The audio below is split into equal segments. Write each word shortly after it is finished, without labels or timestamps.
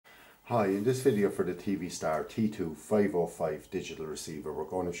Hi, in this video for the TV Star T2 505 digital receiver, we're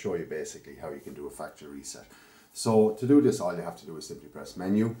going to show you basically how you can do a factory reset. So to do this, all you have to do is simply press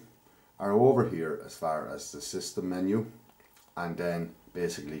menu, arrow over here as far as the system menu, and then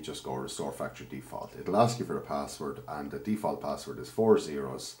basically just go restore factory default. It'll ask you for a password, and the default password is 4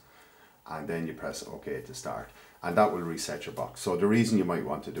 zeros, and then you press OK to start, and that will reset your box. So the reason you might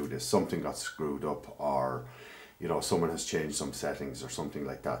want to do this, something got screwed up, or you know, someone has changed some settings or something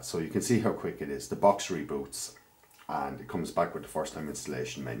like that. So you can see how quick it is. The box reboots and it comes back with the first time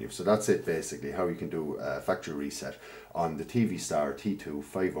installation menu. So that's it basically, how you can do a factory reset on the TV Star T2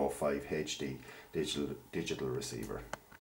 505 HD digital receiver.